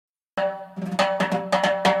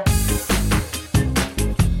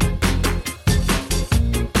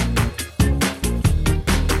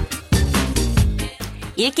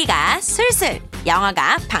읽기가 술술,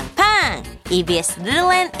 영어가 팡팡. EBS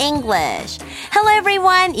Little and English. Hello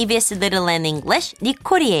everyone, EBS Little and English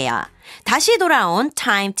니콜이에요. 다시 돌아온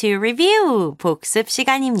Time to Review 복습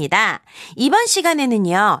시간입니다. 이번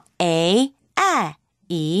시간에는요, A, A,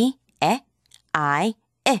 E, E, I,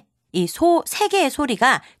 E 이 세 개의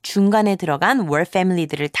소리가 중간에 들어간 word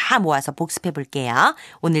family들을 다 모아서 복습해 볼게요.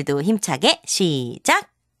 오늘도 힘차게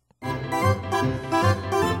시작!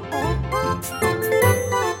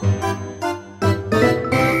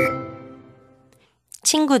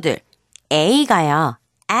 친구들, A가요.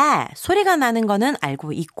 소리가 나는 거는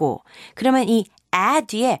알고 있고, 그러면 이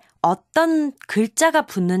뒤에 어떤 글자가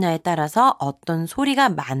붙느냐에 따라서 어떤 소리가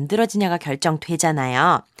만들어지냐가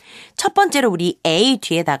결정되잖아요. 첫 번째로 우리 A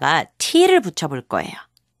뒤에다가 T를 붙여볼 거예요.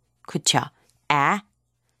 그쵸? at.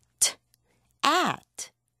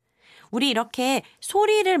 우리 이렇게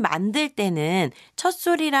소리를 만들 때는 첫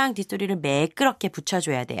소리랑 뒷소리를 매끄럽게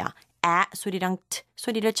붙여줘야 돼요. 소리랑 T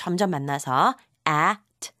소리를 점점 만나서 at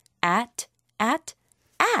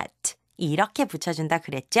이렇게 붙여준다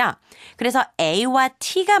그랬죠? 그래서 A와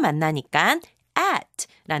T가 만나니까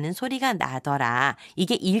at라는 소리가 나더라.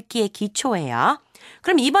 이게 읽기의 기초예요.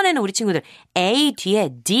 그럼 이번에는 우리 친구들 A 뒤에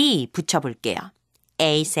D 붙여볼게요.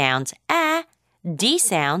 A sounds D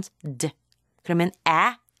sounds D. 그러면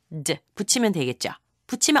D 붙이면 되겠죠?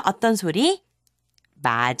 붙이면 어떤 소리?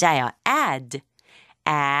 맞아요. add.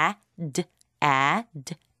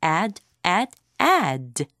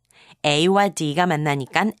 A와 D가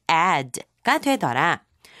만나니까 add가 되더라.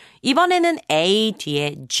 이번에는 A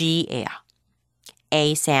뒤에 G예요.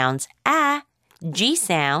 A sounds G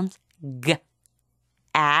sounds G.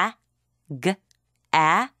 ag.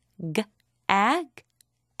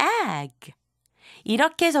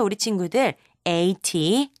 이렇게 해서 우리 친구들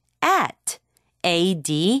at, ad,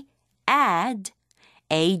 add,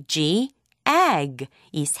 ag, ag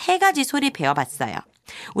이 세 가지 소리 배워봤어요.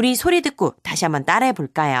 우리 소리 듣고 다시 한번 따라해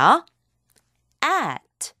볼까요?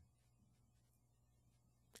 at,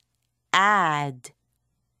 add,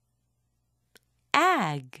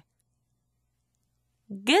 ag.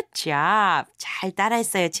 Good job. 잘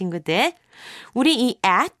따라했어요, 친구들. 우리 이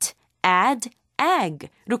at, add,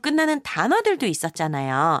 ag로 끝나는 단어들도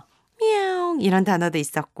있었잖아요. 미야옹 이런 단어도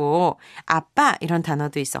있었고 아빠 이런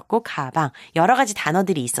단어도 있었고 가방 여러 가지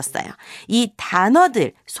단어들이 있었어요. 이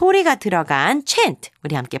단어들 소리가 들어간 chant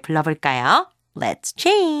우리 함께 불러볼까요? Let's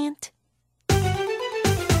chant.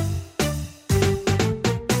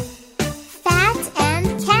 Fat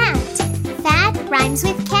and cat. Fat rhymes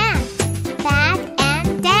with cat. Fat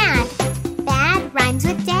and dad. Bad rhymes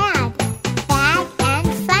with dad. Bag and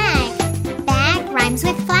flag. Bag rhymes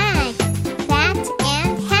with flag. Bat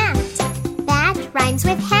and hat. Bat rhymes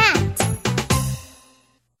with hat.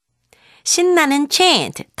 신나는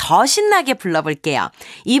chant 더 신나게 불러볼게요.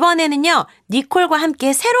 이번에는요. 니콜과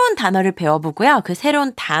함께 새로운 단어를 배워보고요. 그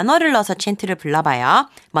새로운 단어를 넣어서 chant를 불러봐요.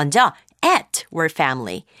 먼저 at word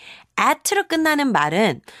family. at로 끝나는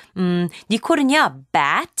말은 니콜은요.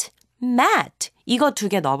 bat, mat 이거 두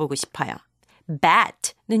개 넣어보고 싶어요.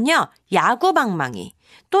 bat는요. 야구방망이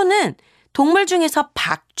또는 동물 중에서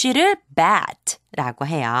박쥐를 bat라고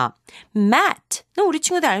해요. mat는 우리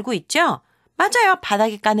친구들 알고 있죠? 맞아요.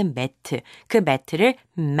 바닥에 까는 매트. 그 매트를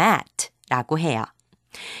mat라고 해요.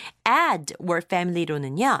 add word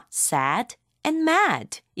family로는요. sad and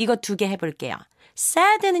mad. 이거 두 개 해볼게요.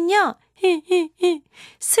 sad는요.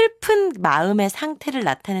 슬픈 마음의 상태를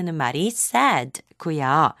나타내는 말이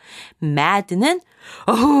sad고요. mad는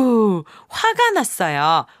화가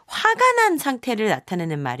났어요. 화가 난 상태를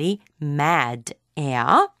나타내는 말이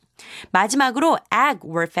mad예요. 마지막으로 ag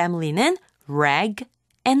word family는 rag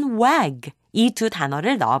and wag. 이 두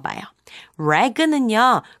단어를 넣어봐요.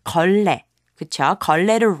 rag는요, 걸레. 그쵸?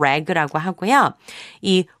 걸레를 rag라고 하고요.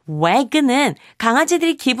 이 wag는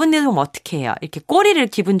강아지들이 기분이 좋으면 어떻게 해요? 이렇게 꼬리를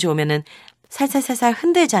기분 좋으면은 살살살살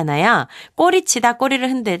흔들잖아요. 꼬리치다 꼬리를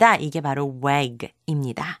흔들다 이게 바로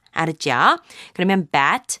wag입니다. 알았죠? 그러면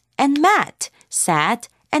bat and mat, sad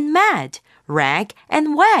and mad, rag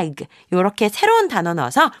and wag 이렇게 새로운 단어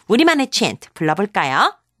넣어서 우리만의 chant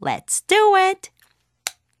불러볼까요? Let's do it!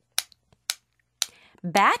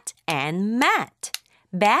 Bat and mat.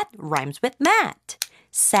 Bat rhymes with mat.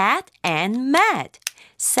 Sad and mad.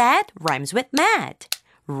 Sad rhymes with mad.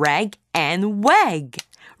 Rag and wag.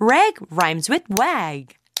 Rag rhymes with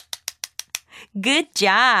wag. Good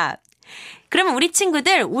job. 그러면 우리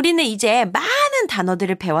친구들, 우리는 이제 많은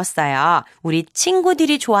단어들을 배웠어요. 우리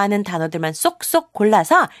친구들이 좋아하는 단어들만 쏙쏙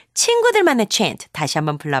골라서 친구들만의 chant 다시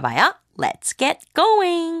한번 불러봐요. Let's get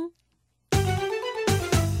going.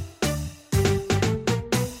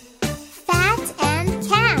 Fat and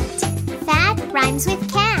cat. Fat rhymes rhymes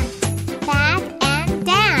with cat. Bag and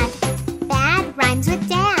dad. Bag rhymes with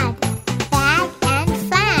dad. Bag and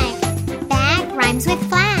flag. Bag rhymes with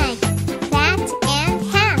flag. Bat and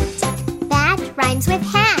hat. Bat rhymes with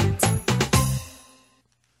hat.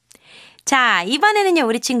 자, 이번에는요,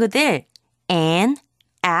 우리 친구들 an,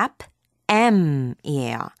 ap, am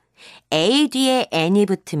이에요. A 뒤에 n이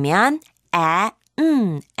붙으면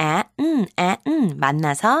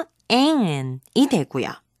만나서 an이 되고요.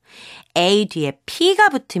 A 뒤에 p가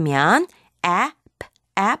붙으면 ap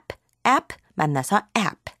만나서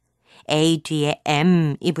app. A 뒤에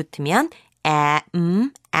m이 붙으면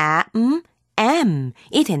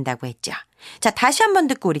am이 된다고 했죠. 자, 다시 한번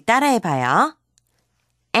듣고 우리 따라해봐요.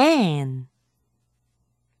 an,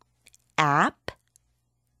 app,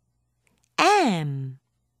 am.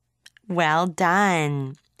 Well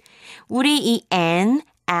done. 우리 이 an,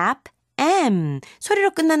 app, am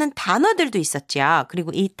소리로 끝나는 단어들도 있었죠.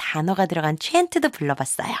 그리고 이 단어가 들어간 chant도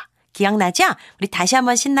불러봤어요. 기억나죠? 우리 다시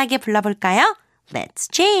한번 신나게 불러볼까요? Let's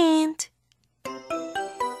chant.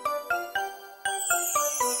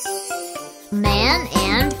 Man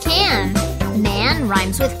and can. Man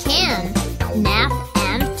rhymes with can. Nap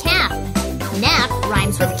and cap. Nap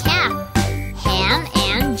rhymes with cap. Ham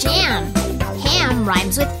and jam. Ham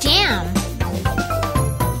rhymes with jam.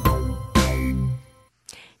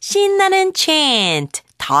 신나는 chant.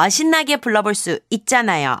 더 신나게 불러볼 수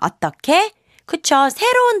있잖아요. 어떻게? 그쵸.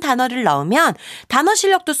 새로운 단어를 넣으면 단어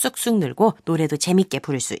실력도 쑥쑥 늘고 노래도 재밌게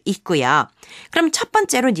부를 수 있고요. 그럼 첫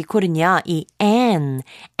번째로 니콜은요. 이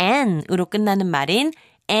an으로 끝나는 말인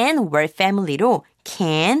and word family로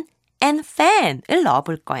can and fan을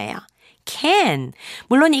넣어볼 거예요. can.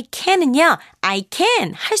 물론 이 can은요. I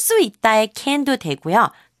can. 할 수 있다의 can도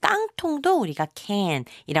되고요. 깡통도 우리가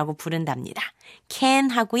can이라고 부른답니다. can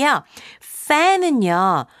하고요.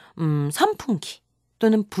 fan은요. 선풍기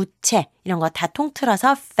또는 부채 이런 거 다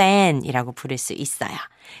통틀어서 fan이라고 부를 수 있어요.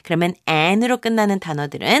 그러면 and으로 끝나는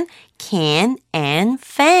단어들은 can and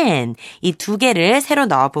fan 이 두 개를 새로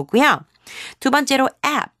넣어보고요. 두 번째로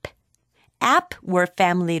app. app word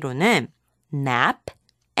family로는 nap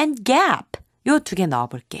and gap 요 두 개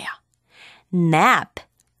넣어볼게요. nap,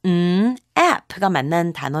 app가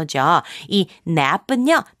만나는 단어죠. 이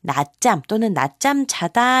nap은요, 낮잠 또는 낮잠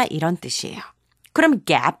자다 이런 뜻이에요. 그럼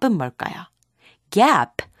gap은 뭘까요?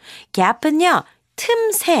 gap은요,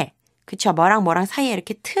 틈새. 그쵸? 뭐랑 뭐랑 사이에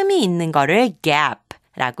이렇게 틈이 있는 거를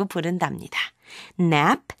gap라고 부른답니다.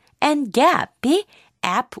 nap and gap이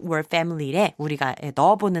app word family에 우리가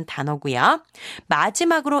넣어보는 단어고요.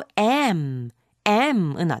 마지막으로 am은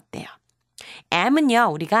어때요? am은요,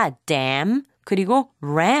 우리가 dam 그리고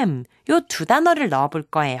ram 요 두 단어를 넣어볼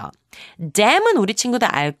거예요. dam은 우리 친구들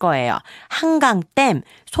알 거예요. 한강댐,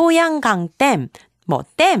 소양강댐,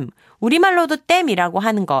 댐. 우리말로도 댐이라고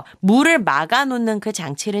하는 거, 물을 막아놓는 그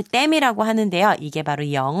장치를 댐이라고 하는데요. 이게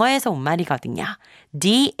바로 영어에서 온 말이거든요.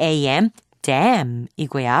 D-A-M,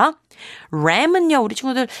 dam이고요. ram은요, 우리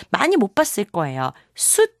친구들 많이 못 봤을 거예요.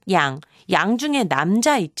 숫양, 양 중에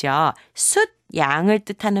남자 있죠. 숫양을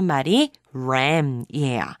뜻하는 말이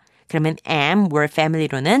ram이에요. 그러면 am word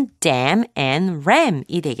family로는 dam and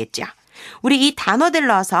ram이 되겠죠. 우리 이 단어들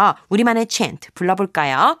넣어서 우리만의 chant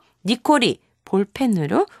불러볼까요? 니콜이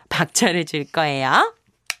볼펜으로 박자를 줄 거예요.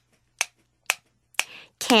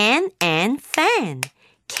 Can and fan.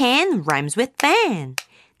 Can rhymes with fan.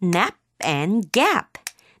 Nap and gap.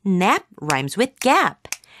 Nap rhymes with gap.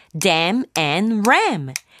 Dam and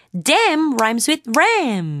ram. Dam rhymes with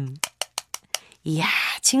ram. 이야,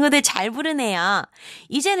 친구들 잘 부르네요.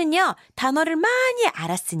 이제는요, 단어를 많이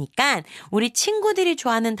알았으니까 우리 친구들이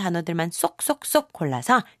좋아하는 단어들만 쏙쏙쏙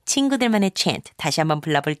골라서 친구들만의 chant 다시 한번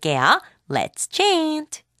불러볼게요. Let's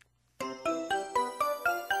chant.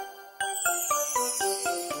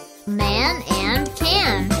 Man and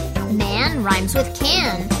can. Man rhymes with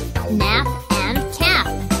can. Nap and cap.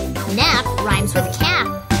 Nap rhymes with cap.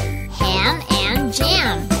 Ham and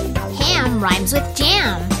jam. Ham rhymes with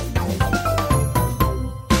jam.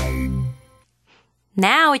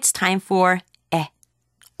 Now it's time for 에.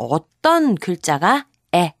 어떤 글자가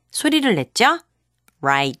에 소리를 냈죠?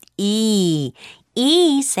 Right, E.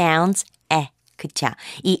 E sounds 에. 그쵸?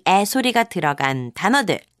 이 에 소리가 들어간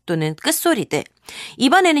단어들 또는 끝소리들.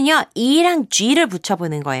 이번에는요, E랑 G를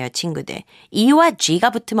붙여보는 거예요, 친구들. E와 G가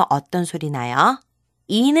붙으면 어떤 소리 나요?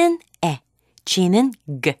 E는 에, G는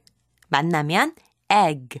G. 만나면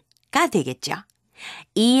egg가 되겠죠.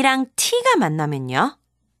 E랑 T가 만나면요.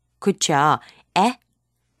 그쵸?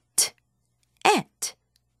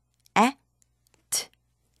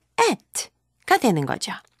 at가 되는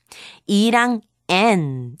거죠. E랑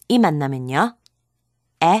N이 만나면요.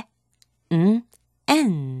 n,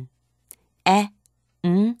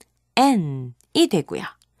 n이 되고요.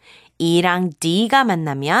 E랑 D가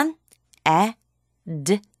만나면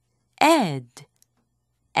ed, ed,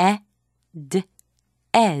 ed,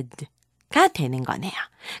 ed가 되는 거네요.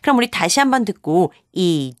 그럼 우리 다시 한번 듣고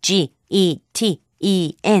E, G, E, T,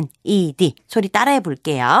 E, N, E, D 소리 따라해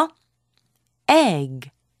볼게요. egg,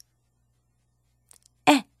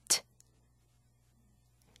 et,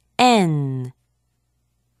 n,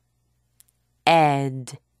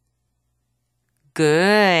 ed.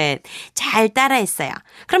 Good. 잘 따라했어요.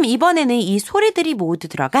 그럼 이번에는 이 소리들이 모두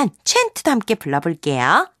들어간 chant도 함께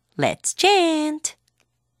불러볼게요. Let's chant.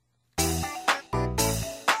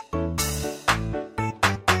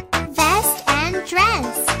 Vest and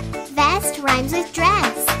dress. Vest rhymes with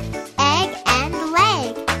dress. Egg and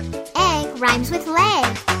leg. Egg rhymes with leg.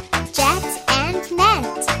 Jet and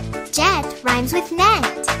net. Jet rhymes with net.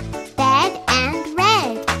 Bed and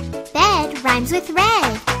red. Bed rhymes with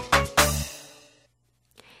red.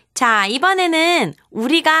 자, 이번에는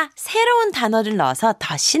우리가 새로운 단어를 넣어서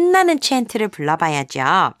더 신나는 chant를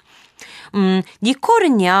불러봐야죠.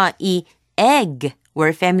 니콜은요, 이 egg,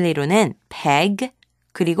 word family로는 peg,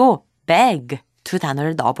 그리고 bag 두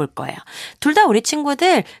단어를 넣어볼 거예요. 둘 다 우리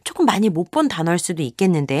친구들 조금 많이 못 본 단어일 수도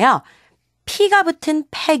있겠는데요. P가 붙은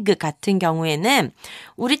peg 같은 경우에는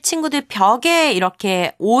우리 친구들 벽에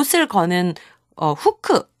이렇게 옷을 거는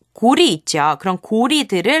후크, 고리 있죠. 그런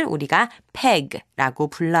고리들을 우리가 peg라고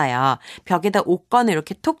불러요. 벽에다 옷 거는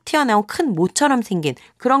이렇게 톡 튀어나온 큰 모처럼 생긴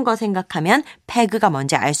그런 거 생각하면 peg가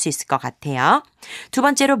뭔지 알 수 있을 것 같아요. 두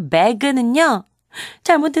번째로 bag는요.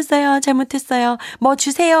 잘못했어요. 뭐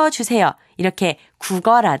주세요. 이렇게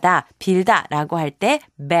구걸하다, 빌다라고 할 때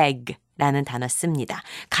bag라는 단어 씁니다.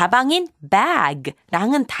 가방인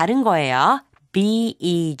bag랑은 다른 거예요.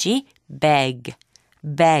 B-E-G,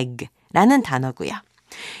 bag라는 단어고요.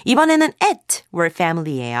 이번에는 at word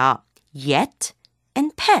family예요. yet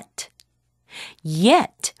and pet.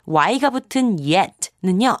 yet, y가 붙은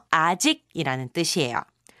yet는요. 아직이라는 뜻이에요.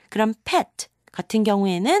 그럼 pet 같은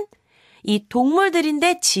경우에는 이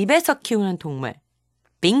동물들인데 집에서 키우는 동물.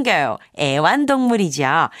 빙고,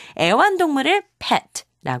 애완동물이죠. 애완동물을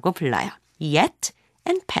pet라고 불러요. yet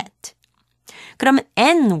and pet. 그러면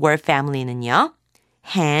n word family는요.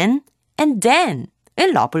 hen and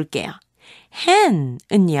den을 넣어볼게요.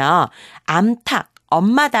 hen은요, 암탉,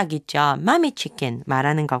 엄마 닭 있죠. 마미 치킨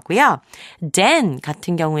말하는 거고요. den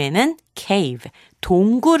같은 경우에는 cave,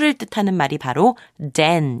 동굴을 뜻하는 말이 바로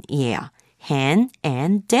den이에요. hen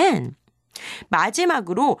and den.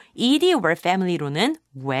 마지막으로 ed word family로는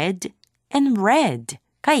wed and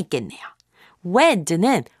red가 있겠네요.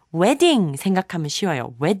 wed는 wedding 생각하면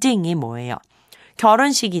쉬워요. wedding이 뭐예요?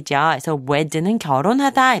 결혼식이죠. 그래서 wed는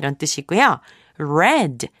결혼하다 이런 뜻이고요.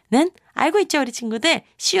 red는 알고 있죠, 우리 친구들?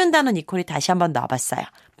 쉬운 단어 니콜이 다시 한번 넣어봤어요.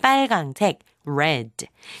 빨강색, red.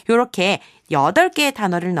 요렇게 8개의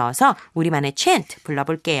단어를 넣어서 우리만의 chant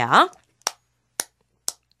불러볼게요.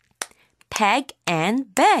 peg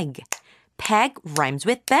and bag. peg rhymes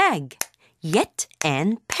with bag. yet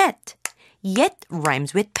and pet. yet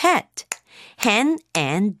rhymes with pet. hen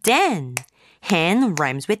and den. hen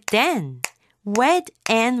rhymes with den. wed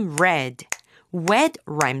and red. wed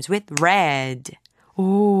rhymes with red.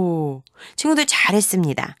 오, 친구들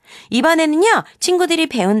잘했습니다. 이번에는요, 친구들이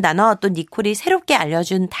배운 단어 또 니콜이 새롭게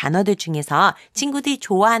알려준 단어들 중에서 친구들이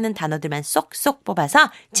좋아하는 단어들만 쏙쏙 뽑아서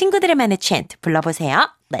친구들만의 chant 불러보세요.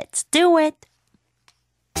 Let's do it.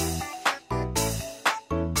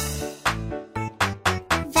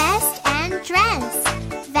 Vest and dress.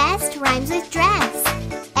 Vest rhymes with dress.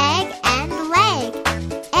 Egg and leg.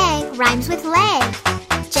 Egg rhymes with leg.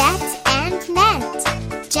 Jet and net.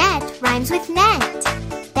 Jet rhymes with net.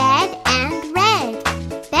 Bed and red.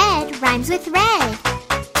 Bed rhymes with red.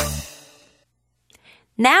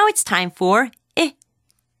 Now it's time for 에.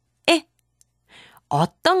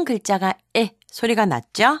 어떤 글자가 에 소리가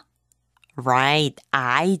났죠? Right,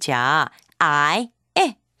 I죠. I,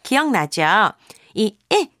 에. 기억나죠? 이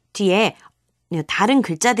에 뒤에 다른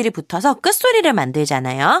글자들이 붙어서 끝소리를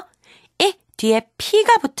만들잖아요. 에 뒤에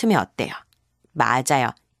P가 붙으면 어때요?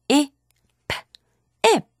 맞아요.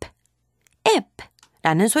 if,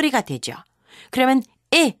 라는 소리가 되죠. 그러면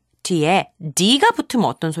에 뒤에 D가 붙으면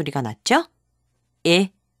어떤 소리가 났죠?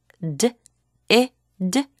 id.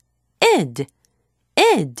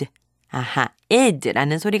 아하,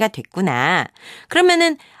 id라는 소리가 됐구나.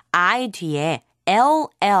 그러면은 I 뒤에 L이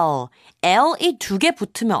 2개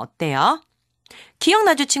붙으면 어때요?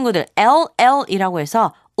 기억나죠, 친구들? LL이라고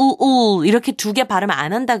해서 우울 이렇게 2개 발음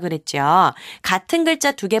안 한다 그랬죠. 같은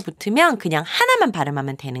글자 2개 붙으면 그냥 하나만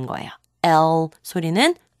발음하면 되는 거예요. L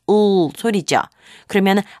소리는 울 소리죠.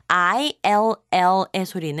 그러면 ILL의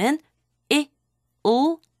소리는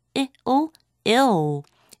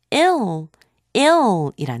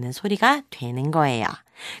ill 이라는 소리가 되는 거예요.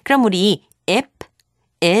 그럼 우리 ip,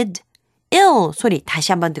 id, ill 소리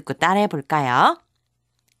다시 한번 듣고 따라해 볼까요?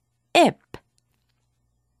 ip,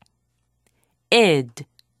 id,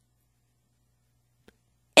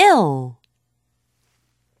 ill.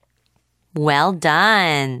 Well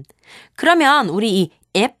done. 그러면 우리 이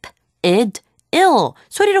ip, id, ill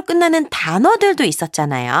소리로 끝나는 단어들도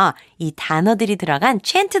있었잖아요. 이 단어들이 들어간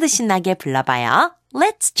chant도 신나게 불러봐요.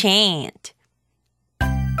 Let's chant.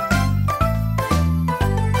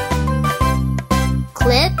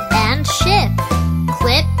 Clip and ship.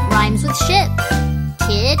 Clip rhymes with ship.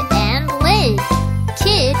 Kid and lid.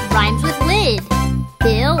 Kid rhymes with lid.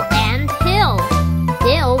 Bill and hill.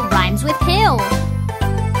 Bill rhymes with hill.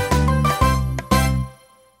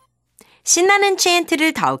 신나는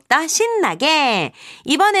chant를 더욱더 신나게.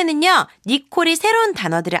 이번에는요, 니콜이 새로운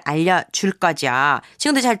단어들을 알려줄 거죠.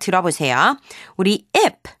 지금도 잘 들어보세요. 우리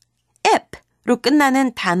ip로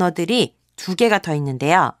끝나는 단어들이 2개가 더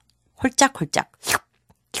있는데요. 홀짝홀짝.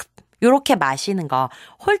 요렇게 마시는 거.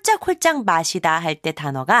 홀짝홀짝 마시다 할 때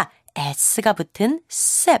단어가 s가 붙은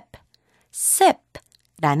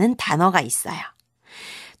sip라는 단어가 있어요.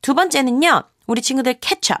 두 번째는요, 우리 친구들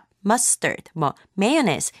ketchup, mustard,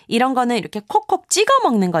 mayonnaise 이런 거는 이렇게 콕콕 찍어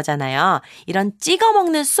먹는 거잖아요. 이런 찍어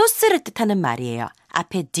먹는 소스를 뜻하는 말이에요.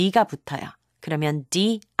 앞에 d가 붙어요. 그러면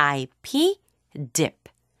dip,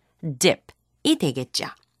 dip이 되겠죠.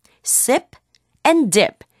 sip and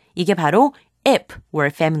dip. 이게 바로 ip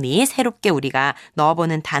word family 새롭게 우리가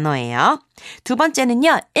넣어보는 단어예요. 두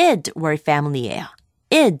번째는요, id word family예요.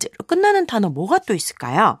 id로 끝나는 단어 뭐가 또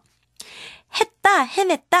있을까요? 했다,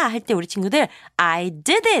 해냈다 할 때 우리 친구들 I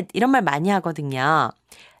did it 이런 말 많이 하거든요.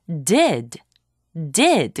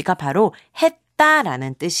 did가 바로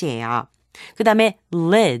했다라는 뜻이에요. 그 다음에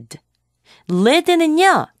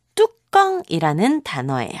lid는요, 뚜껑이라는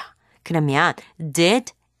단어예요. 그러면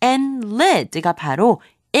did and lid가 바로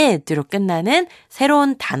id로 끝나는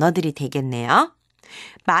새로운 단어들이 되겠네요.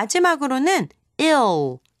 마지막으로는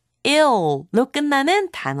ill로 끝나는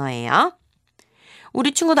단어예요.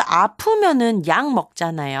 우리 친구들 아프면은 약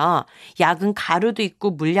먹잖아요. 약은 가루도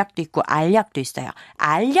있고 물약도 있고 알약도 있어요.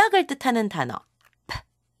 알약을 뜻하는 단어.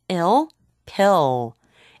 pill.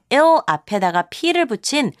 ill 앞에다가 p를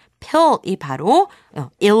붙인 pill이 바로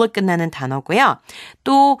ill로 끝나는 단어고요.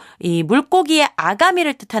 또 이 물고기의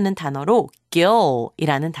아가미를 뜻하는 단어로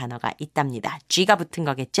gill이라는 단어가 있답니다. G가 붙은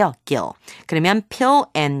거겠죠? gill. 그러면 pill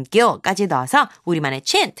and gill까지 넣어서 우리만의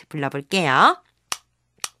chant 불러볼게요.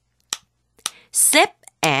 Sip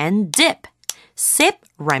and dip. Sip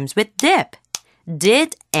rhymes with dip.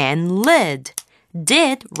 Did and lid.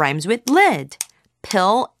 Did rhymes with lid.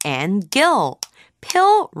 Pill and gill.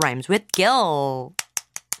 Pill rhymes with gill.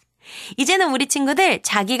 이제는 우리 친구들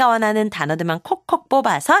자기가 원하는 단어들만 콕콕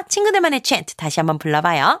뽑아서 친구들만의 chant 다시 한번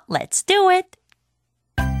불러봐요. Let's do it.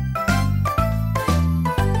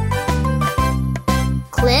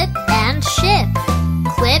 Clip and ship.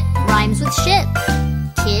 Clip rhymes with ship.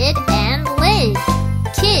 Kid and lid.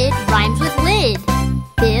 Kid rhymes with lid.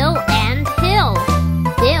 Bill and hill.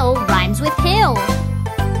 Bill rhymes with hill.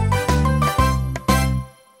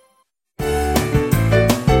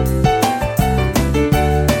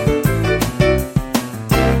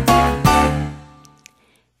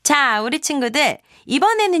 자, 우리 친구들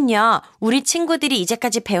이번에는요, 우리 친구들이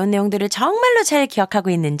이제까지 배운 내용들을 정말로 잘 기억하고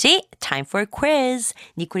있는지 time for quiz.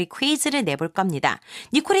 니콜이 퀴즈를 내볼 겁니다.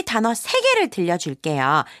 니콜이 단어 3개를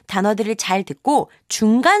들려줄게요. 단어들을 잘 듣고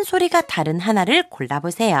중간 소리가 다른 하나를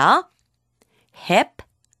골라보세요. hip,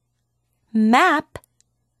 map,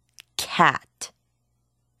 cat.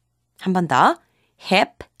 한 번 더.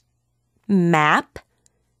 hip, map,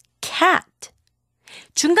 cat.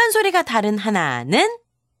 중간 소리가 다른 하나는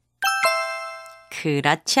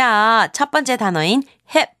그렇죠. 첫 번째 단어인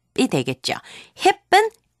hip이 되겠죠.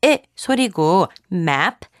 hip은 에 소리고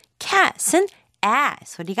map, cat은 아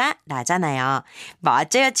소리가 나잖아요.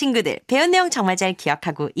 멋져요, 친구들. 배운 내용 정말 잘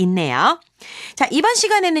기억하고 있네요. 자, 이번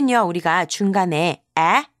시간에는요, 우리가 중간에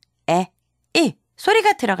이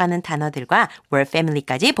소리가 들어가는 단어들과 word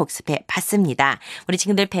family까지 복습해 봤습니다. 우리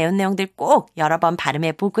친구들 배운 내용들 꼭 여러 번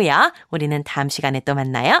발음해 보고요. 우리는 다음 시간에 또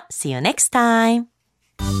만나요. See you next time.